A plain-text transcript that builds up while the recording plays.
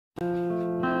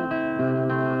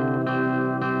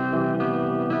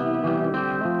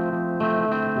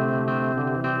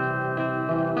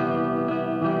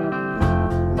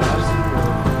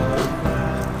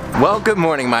Well, good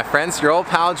morning, my friends. Your old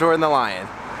pal Jordan the Lion.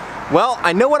 Well,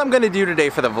 I know what I'm going to do today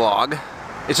for the vlog.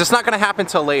 It's just not going to happen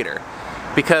till later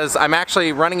because I'm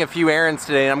actually running a few errands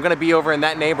today and I'm going to be over in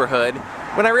that neighborhood.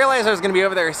 When I realized I was going to be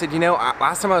over there, I said, you know,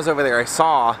 last time I was over there I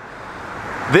saw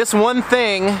this one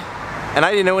thing and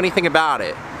I didn't know anything about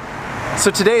it.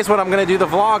 So today is what I'm going to do the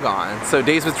vlog on. So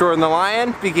Daze with Jordan the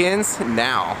Lion begins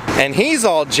now. And he's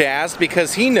all jazzed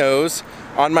because he knows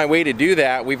on my way to do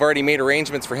that, we've already made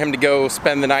arrangements for him to go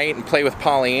spend the night and play with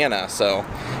Pollyanna. So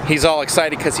he's all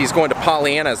excited because he's going to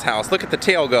Pollyanna's house. Look at the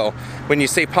tail go when you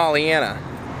say Pollyanna.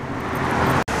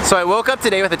 So I woke up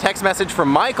today with a text message from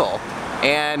Michael,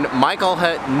 and Michael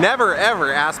had never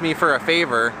ever asked me for a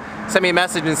favor. Sent me a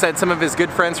message and said some of his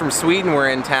good friends from Sweden were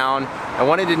in town. I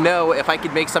wanted to know if I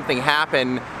could make something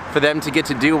happen for them to get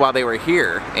to do while they were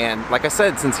here. And like I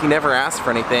said, since he never asked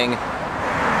for anything,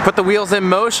 put the wheels in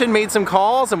motion, made some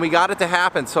calls, and we got it to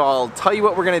happen. So I'll tell you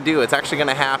what we're gonna do. It's actually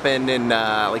gonna happen in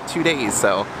like 2 days,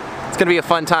 so it's gonna be a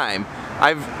fun time.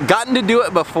 I've gotten to do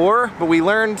it before, but we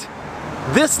learned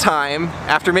this time,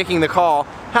 after making the call,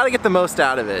 how to get the most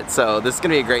out of it. So this is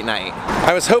gonna be a great night.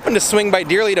 I was hoping to swing by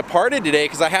Dearly Departed today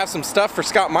because I have some stuff for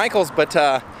Scott Michaels, but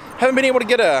haven't been able to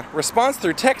get a response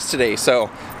through text today, so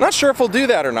not sure if we'll do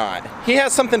that or not. He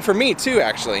has something for me too,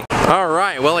 actually.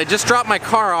 Alright, well I just dropped my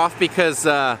car off because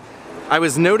I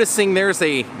was noticing there's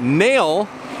a nail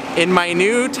in my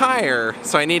new tire,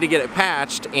 so I need to get it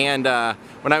patched. And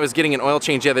when I was getting an oil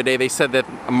change the other day, they said that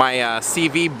my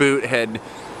CV boot had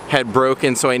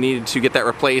broken, so I needed to get that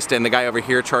replaced, and the guy over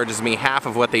here charges me half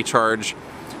of what they charge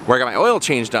where I got my oil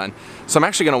change done. So I'm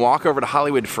actually going to walk over to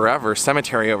Hollywood Forever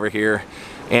Cemetery over here,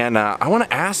 and I want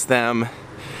to ask them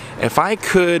if I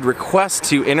could request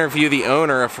to interview the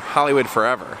owner of Hollywood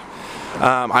Forever.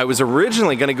 I was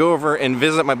originally going to go over and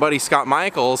visit my buddy Scott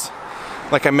Michaels,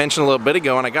 like I mentioned a little bit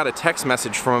ago, and I got a text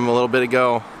message from him a little bit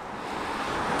ago.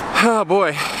 Oh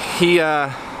boy, he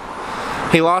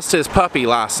lost his puppy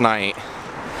last night.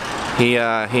 He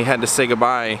had to say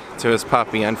goodbye to his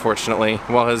puppy, unfortunately.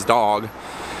 Well, his dog.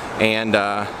 And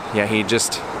yeah, he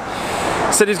just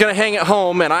said he's gonna hang at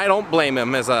home, and I don't blame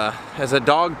him. As a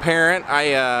dog parent,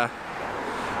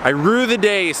 I rue the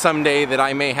day someday that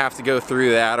I may have to go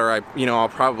through that, or I'll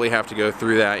probably have to go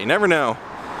through that. You never know.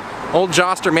 Old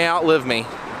Joster may outlive me.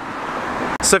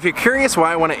 So if you're curious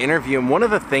why I want to interview him, one of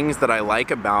the things that I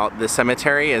like about this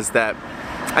cemetery is that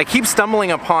I keep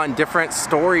stumbling upon different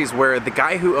stories where the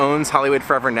guy who owns Hollywood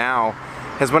Forever now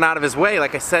has went out of his way,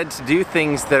 like I said, to do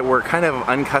things that were kind of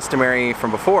uncustomary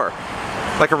from before.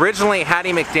 Like originally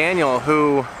Hattie McDaniel,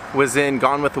 who was in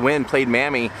Gone with the Wind, played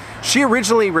Mammy. She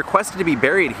originally requested to be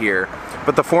buried here,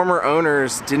 but the former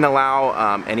owners didn't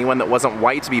allow anyone that wasn't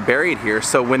white to be buried here.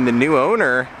 So when the new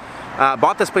owner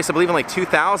bought this place, I believe in like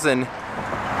 2000,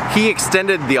 he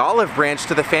extended the olive branch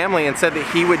to the family and said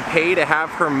that he would pay to have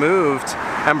her moved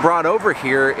and brought over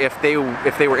here if they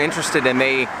were interested, and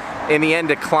they in the end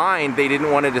declined. They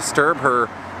didn't want to disturb her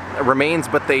remains,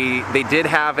 but they did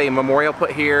have a memorial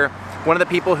put here. One of the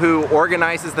people who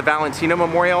organizes the Valentino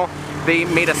Memorial, they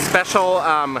made a special,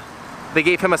 they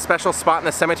gave him a special spot in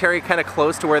the cemetery kind of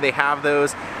close to where they have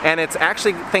those, and it's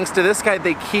actually thanks to this guy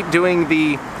they keep doing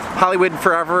the Hollywood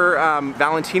Forever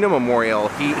Valentino Memorial.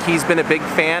 He's been a big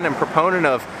fan and proponent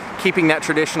of keeping that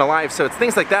tradition alive. So it's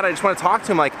things like that I just want to talk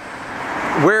to him, like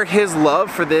where his love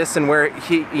for this and where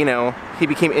he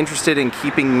became interested in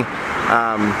keeping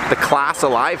the class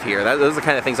alive here. Those are the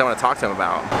kind of things I want to talk to him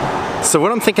about. So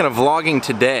what I'm thinking of vlogging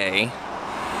today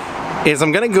is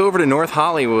I'm gonna go over to North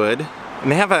Hollywood,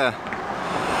 and they have a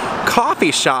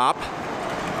coffee shop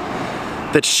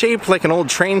that's shaped like an old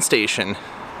train station.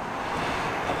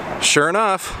 Sure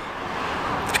enough,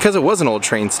 it's because it was an old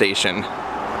train station.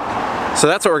 So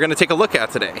that's what we're gonna take a look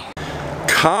at today.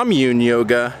 Commune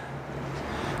yoga.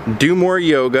 Do more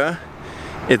yoga.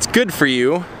 It's good for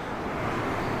you.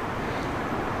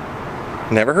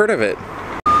 Never heard of it.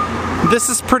 This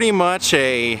is pretty much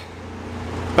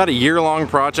about a year-long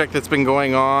project that's been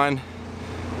going on.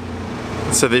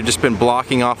 So they've just been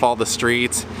blocking off all the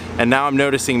streets, and now I'm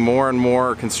noticing more and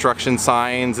more construction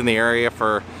signs in the area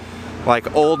for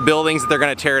like old buildings that they're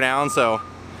gonna tear down. So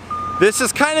this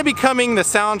is kind of becoming the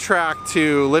soundtrack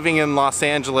to living in Los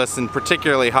Angeles, and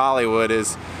particularly Hollywood,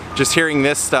 is just hearing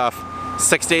this stuff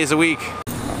 6 days a week.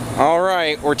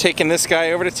 Alright, we're taking this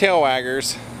guy over to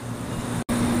Tailwaggers.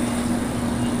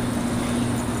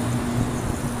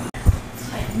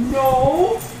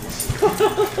 No!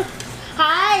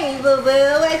 Hi,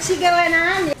 boo-boo. What's going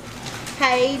on?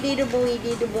 Hey, little boy,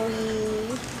 little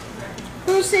boy.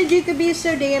 Who said you could be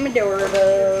so damn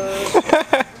adorable?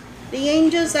 The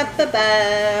angels up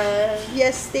above.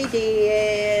 Yes, they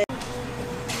did.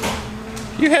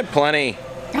 You had plenty.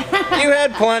 You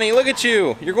had plenty. Look at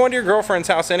you. You're going to your girlfriend's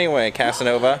house anyway,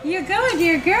 Casanova. You're going to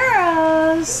your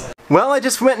girls. Well, I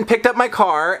just went and picked up my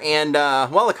car and,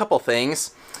 well, a couple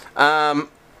things. I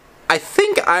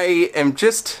think I'm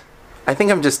just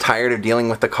tired of dealing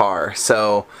with the car.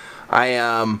 So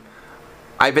I've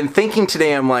been thinking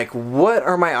today, I'm like, what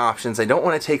are my options? I don't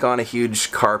want to take on a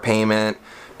huge car payment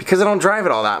because I don't drive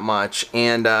it all that much.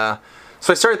 And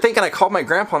so I started thinking, I called my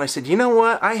grandpa and I said, you know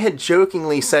what? I had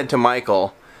jokingly said to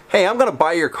Michael, hey, I'm going to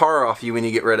buy your car off you when you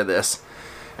get rid of this.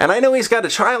 And I know he's got a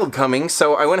child coming,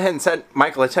 so I went ahead and sent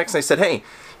Michael a text and I said, hey,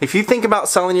 if you think about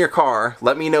selling your car,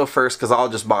 let me know first because I'll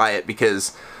just buy it,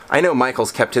 because I know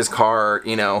Michael's kept his car,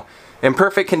 you know, in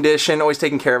perfect condition, always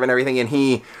taken care of and everything. And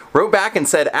he wrote back and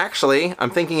said, actually, I'm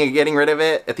thinking of getting rid of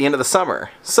it at the end of the summer.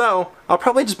 So I'll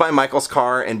probably just buy Michael's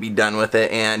car and be done with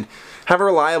it and have a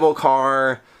reliable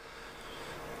car.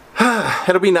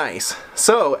 It'll be nice.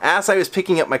 So as I was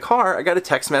picking up my car, I got a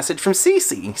text message from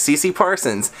CeCi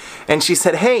Parsons, and she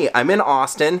said, hey, I'm in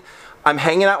Austin. I'm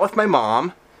hanging out with my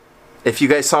mom. If you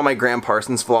guys saw my Graham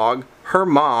Parsons vlog, her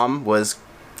mom was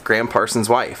Graham Parsons'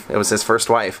 wife. It was his first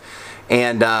wife.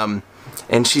 And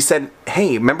she said,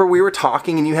 hey, remember we were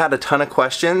talking and you had a ton of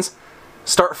questions?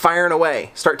 Start firing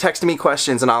away. Start texting me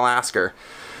questions and I'll ask her.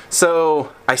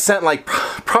 So I sent like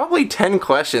probably 10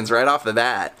 questions right off the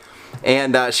bat.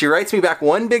 And she writes me back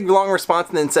one big long response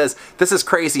and then says, this is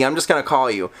crazy, I'm just going to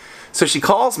call you. So she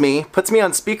calls me, puts me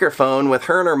on speakerphone with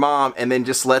her and her mom, and then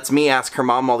just lets me ask her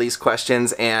mom all these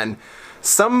questions. And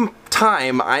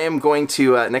sometime I am going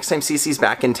to, next time CeCi's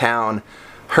back in town,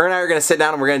 her and I are going to sit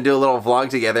down and we're going to do a little vlog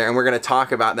together and we're going to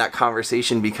talk about that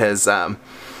conversation, because I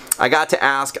got to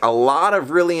ask a lot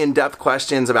of really in-depth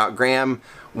questions about Graham,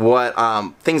 what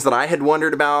things that I had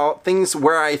wondered about, things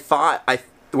where I thought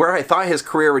his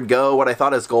career would go, what I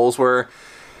thought his goals were.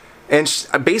 And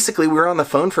basically we were on the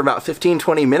phone for about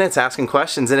 15-20 minutes asking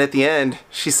questions, and at the end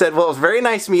she said, well, it was very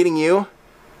nice meeting you.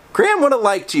 Graham would have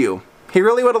liked you. He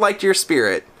really would have liked your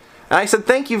spirit. And I said,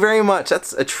 thank you very much.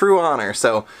 That's a true honor.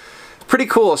 So pretty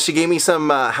cool. She gave me some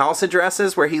house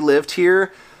addresses where he lived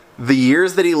here, the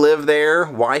years that he lived there,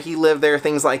 why he lived there,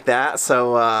 things like that.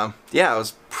 So yeah, it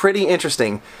was pretty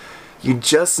interesting. You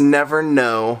just never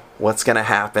know what's going to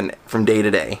happen from day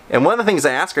to day. And one of the things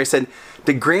I asked her, I said,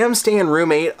 did Graham stay in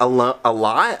room 8 a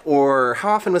lot, or how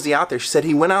often was he out there? She said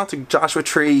he went out to Joshua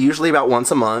Tree usually about once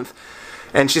a month.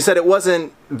 And she said it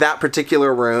wasn't that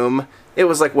particular room. It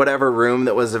was like whatever room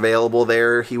that was available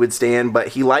there he would stay in.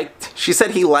 But she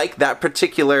said he liked that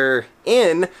particular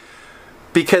inn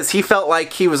because he felt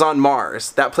like he was on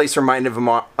Mars. That place reminded him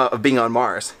of being on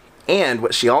Mars. And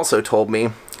what she also told me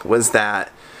was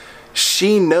that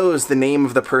she knows the name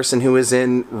of the person who was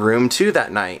in room 2 that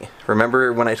night.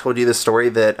 Remember when I told you the story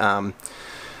that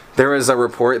there was a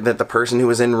report that the person who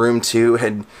was in room 2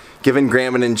 had given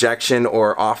Graham an injection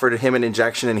or offered him an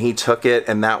injection and he took it,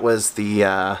 and that was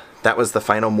the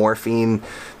final morphine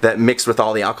that mixed with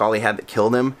all the alcohol he had that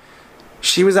killed him.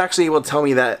 She was actually able to tell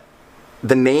me that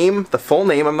the full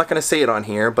name, I'm not going to say it on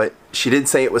here, but she did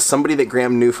say it was somebody that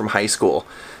Graham knew from high school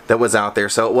that was out there.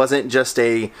 So it wasn't just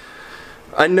a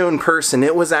unknown person,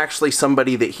 it was actually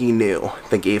somebody that he knew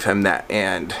that gave him that,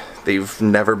 and they've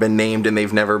never been named and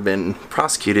they've never been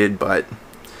prosecuted. But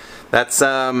that's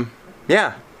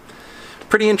yeah,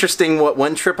 pretty interesting what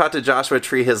one trip out to Joshua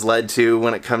Tree has led to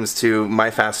when it comes to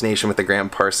my fascination with the Graham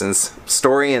Parsons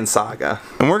story and saga.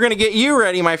 And we're gonna get you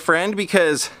ready, my friend,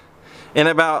 because in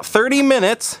about 30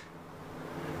 minutes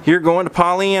you're going to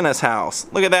Pollyanna's house.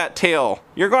 Look at that tail.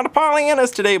 You're going to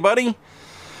Pollyanna's today, buddy.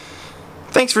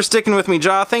 Thanks for sticking with me,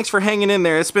 Jaw. Thanks for hanging in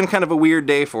there. It's been kind of a weird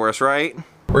day for us, right?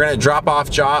 We're gonna drop off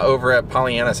Jaw over at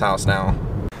Pollyanna's house now.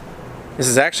 This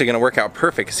is actually gonna work out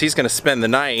perfect because he's gonna spend the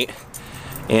night,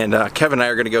 and Kevin and I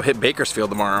are gonna go hit Bakersfield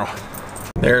tomorrow.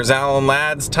 There's Alan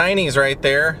Ladd's Tiny's right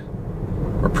there.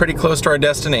 We're pretty close to our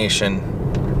destination.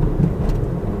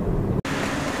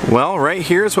 Well, right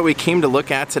here is what we came to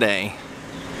look at today.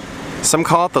 Some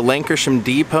call it the Lancashire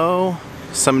Depot.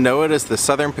 Some know it as the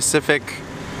Southern Pacific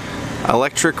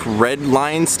Electric Red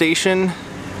Line Station.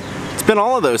 It's been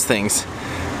all of those things.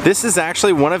 This is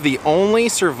actually one of the only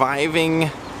surviving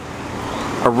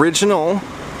original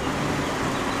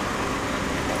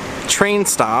train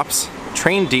stops,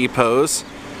 train depots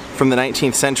from the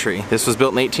 19th century. This was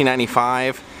built in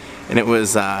 1895, and it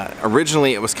was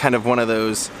originally it was kind of one of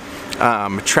those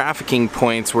trafficking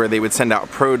points where they would send out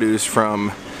produce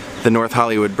from the North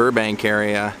Hollywood Burbank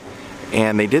area.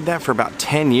 And they did that for about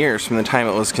 10 years from the time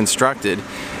it was constructed.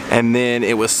 And then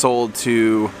it was sold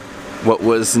to what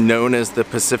was known as the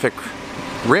Pacific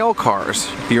rail cars.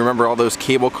 If you remember all those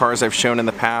cable cars I've shown in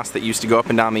the past that used to go up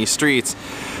and down these streets,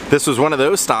 this was one of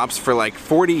those stops for like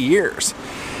 40 years.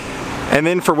 And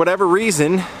then for whatever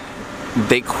reason,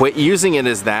 they quit using it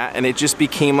as that, and it just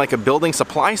became like a building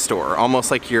supply store, almost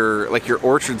like your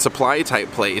Orchard Supply type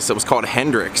place. It was called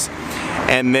Hendrix.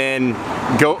 And then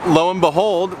lo and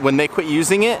behold, when they quit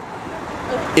using it,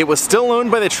 it was still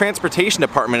owned by the transportation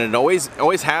department. It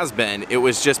always has been. It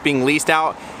was just being leased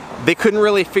out. They couldn't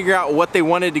really figure out what they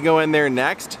wanted to go in there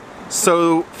next.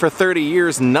 So for 30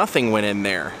 years, nothing went in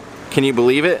there. Can you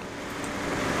believe it?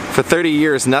 For 30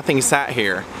 years, nothing sat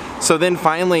here. So then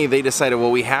finally they decided,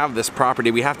 well, we have this property,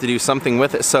 we have to do something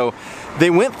with it. So they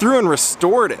went through and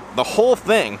restored it, the whole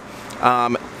thing.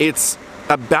 It's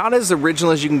about as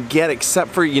original as you can get, except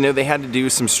for, you know, they had to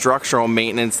do some structural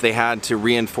maintenance. They had to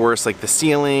reinforce like the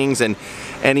ceilings and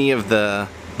any of the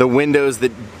windows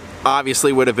that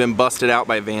obviously would have been busted out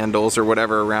by vandals or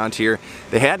whatever around here.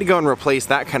 They had to go and replace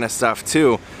that kind of stuff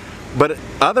too. But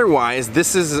otherwise,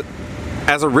 this is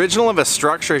as original of a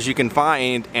structure as you can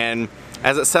find, and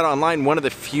as it said online, one of the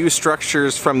few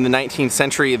structures from the 19th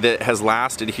century that has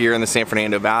lasted here in the San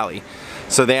Fernando Valley.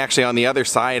 So they actually on the other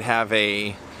side have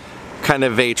a kind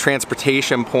of a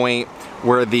transportation point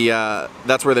where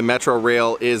that's where the Metro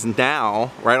Rail is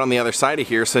now, right on the other side of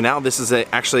here. So now this is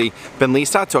actually been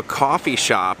leased out to a coffee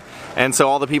shop. And so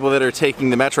all the people that are taking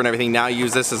the Metro and everything now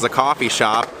use this as a coffee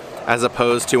shop, as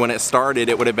opposed to when it started,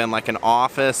 it would have been like an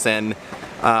office and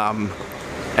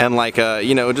like a,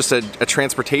 you know, just a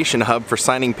transportation hub for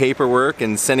signing paperwork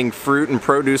and sending fruit and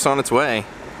produce on its way.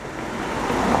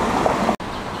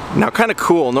 Now, kind of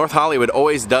cool, North Hollywood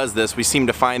always does this. We seem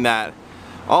to find that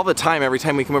all the time, every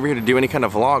time we come over here to do any kind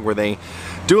of vlog, where they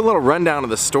do a little rundown of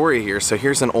the story here. So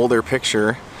here's an older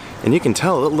picture, and you can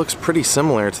tell it looks pretty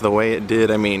similar to the way it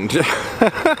did. I mean,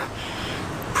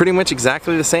 pretty much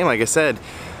exactly the same, like I said.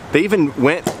 They even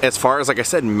went as far as, like I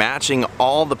said, matching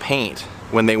all the paint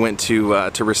when they went to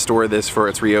restore this for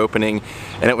its reopening,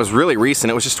 and it was really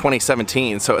recent. It was just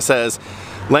 2017. So it says,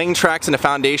 laying tracks and a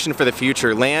foundation for the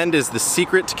future. Land is the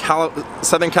secret to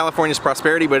Southern California's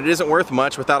prosperity, but it isn't worth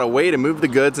much without a way to move the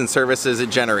goods and services it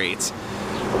generates.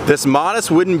 This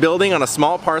modest wooden building on a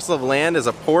small parcel of land is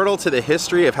a portal to the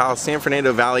history of how San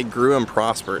Fernando Valley grew and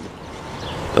prospered.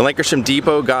 The Lankershim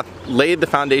Depot laid the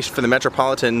foundation for the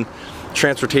Metropolitan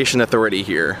Transportation Authority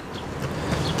here.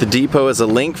 The depot is a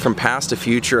link from past to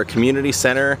future, a community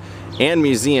center and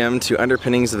museum to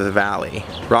underpinnings of the valley.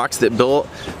 Rocks that built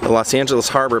the Los Angeles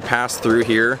harbor passed through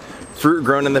here. Fruit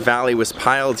grown in the valley was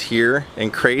piled here in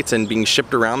crates and being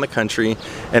shipped around the country.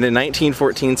 And in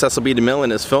 1914, Cecil B. DeMille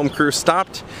and his film crew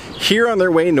stopped here on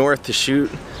their way north to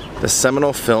shoot the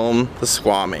seminal film, The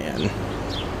Squaw Man.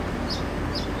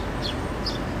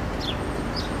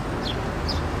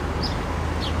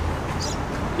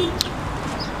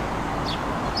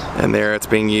 And there it's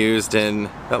being used in,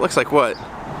 that looks like what?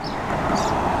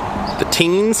 The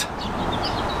teens?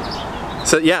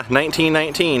 So yeah,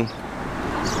 1919.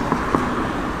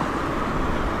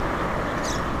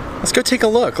 Let's go take a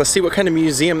look. Let's see what kind of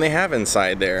museum they have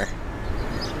inside there.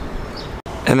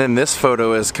 And then this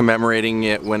photo is commemorating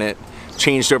it when it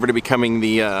changed over to becoming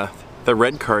the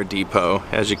Red Car Depot,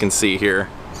 as you can see here.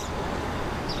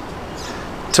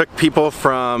 Took people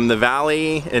from the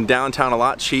valley and downtown a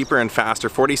lot cheaper and faster,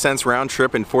 40 cents round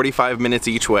trip and 45 minutes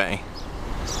each way.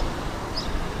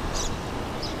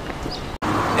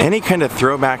 Any kind of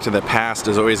throwback to the past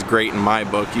is always great in my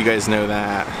book, you guys know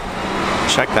that.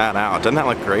 Check that out, doesn't that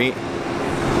look great?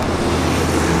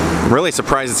 I'm really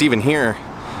surprised it's even here.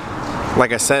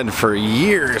 Like I said, for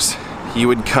years you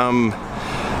would come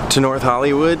to North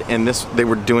Hollywood and they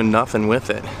were doing nothing with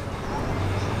it.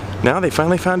 Now they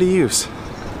finally found a use.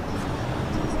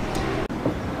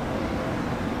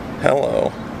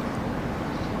 Hello.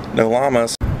 No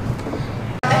llamas.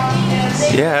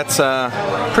 Yeah, it's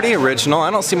pretty original. I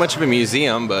don't see much of a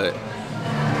museum, but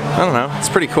I don't know. It's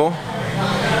pretty cool.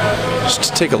 Just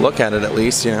to take a look at it at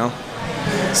least, you know.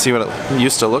 See what it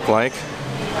used to look like.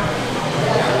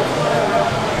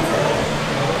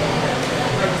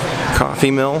 Coffee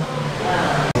mill.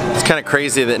 It's kind of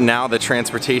crazy that now the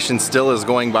transportation still is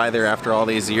going by there after all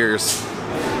these years.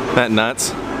 Isn't that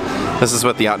nuts? This is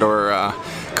what the outdoor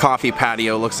coffee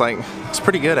patio looks like. It's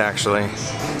pretty good actually.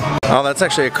 Oh, that's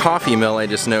actually a coffee mill I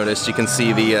just noticed. You can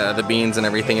see the beans and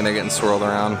everything, and they're getting swirled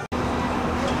around.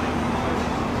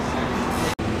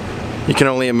 You can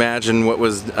only imagine what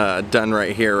was done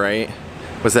right here, right?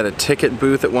 Was that a ticket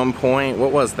booth at one point?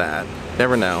 What was that?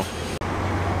 Never know.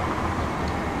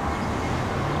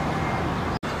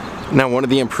 Now, one of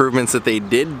the improvements that they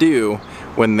did do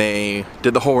when they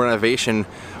did the whole renovation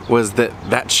was that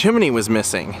that chimney was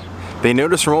missing. They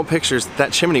noticed from old pictures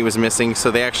that chimney was missing,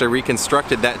 so they actually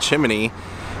reconstructed that chimney,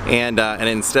 and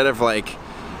instead of like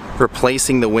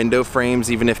replacing the window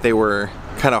frames, even if they were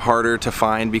kind of harder to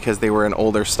find because they were an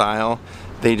older style,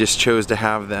 they just chose to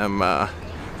have them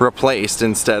replaced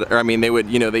instead. Or I mean, they would,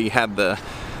 you know, they had the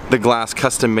glass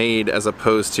custom made as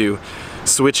opposed to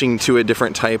switching to a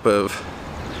different type of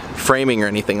framing or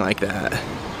anything like that.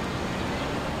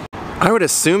 I would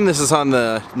assume this is on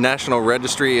the National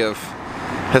Registry of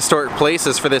Historic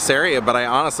Places for this area, but I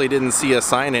honestly didn't see a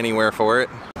sign anywhere for it.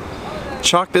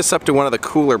 Chalk this up to one of the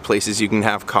cooler places you can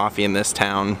have coffee in this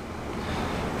town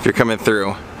if you're coming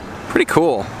through. Pretty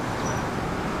cool.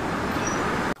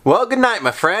 Well, good night,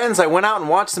 my friends. I went out and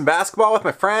watched some basketball with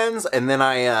my friends, and then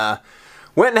I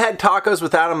went and had tacos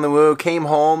with Adam the Woo, came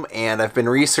home, and I've been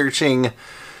researching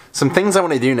some things I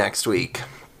want to do next week.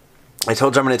 I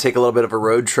told you I'm going to take a little bit of a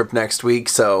road trip next week,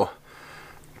 so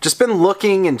just been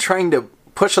looking and trying to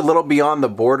push a little beyond the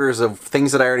borders of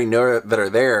things that I already know that are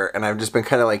there, and I've just been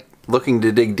kind of like looking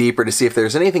to dig deeper to see if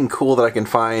there's anything cool that I can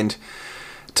find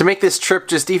to make this trip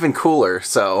just even cooler.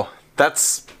 So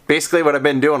that's basically what I've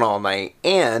been doing all night,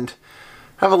 and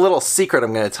I have a little secret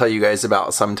I'm going to tell you guys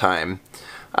about sometime.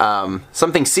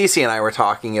 Something CeCIL and I were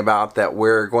talking about that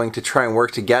we're going to try and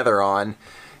work together on,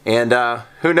 and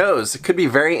who knows, it could be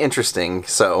very interesting.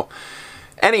 So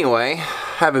anyway,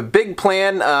 I have a big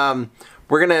plan.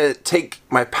 We're going to take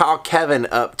my pal Kevin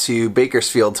up to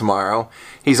Bakersfield tomorrow.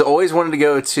 He's always wanted to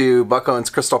go to Buck Owens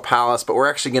Crystal Palace, but we're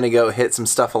actually going to go hit some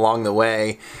stuff along the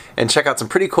way and check out some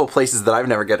pretty cool places that I've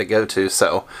never got to go to.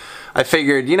 So I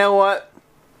figured, you know what?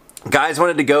 Guys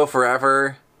wanted to go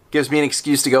forever. Gives me an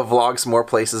excuse to go vlog some more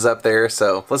places up there,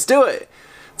 so let's do it.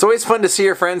 It's always fun to see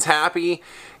your friends happy,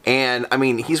 and I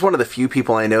mean, he's one of the few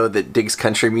people I know that digs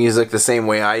country music the same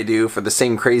way I do for the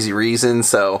same crazy reason,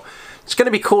 so it's going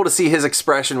to be cool to see his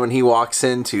expression when he walks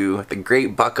into the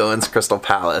great Buck Owens Crystal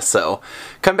Palace. So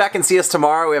come back and see us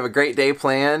tomorrow. We have a great day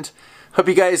planned. Hope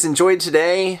you guys enjoyed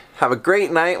today. Have a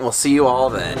great night, and we'll see you all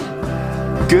then.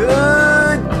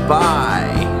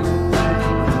 Goodbye.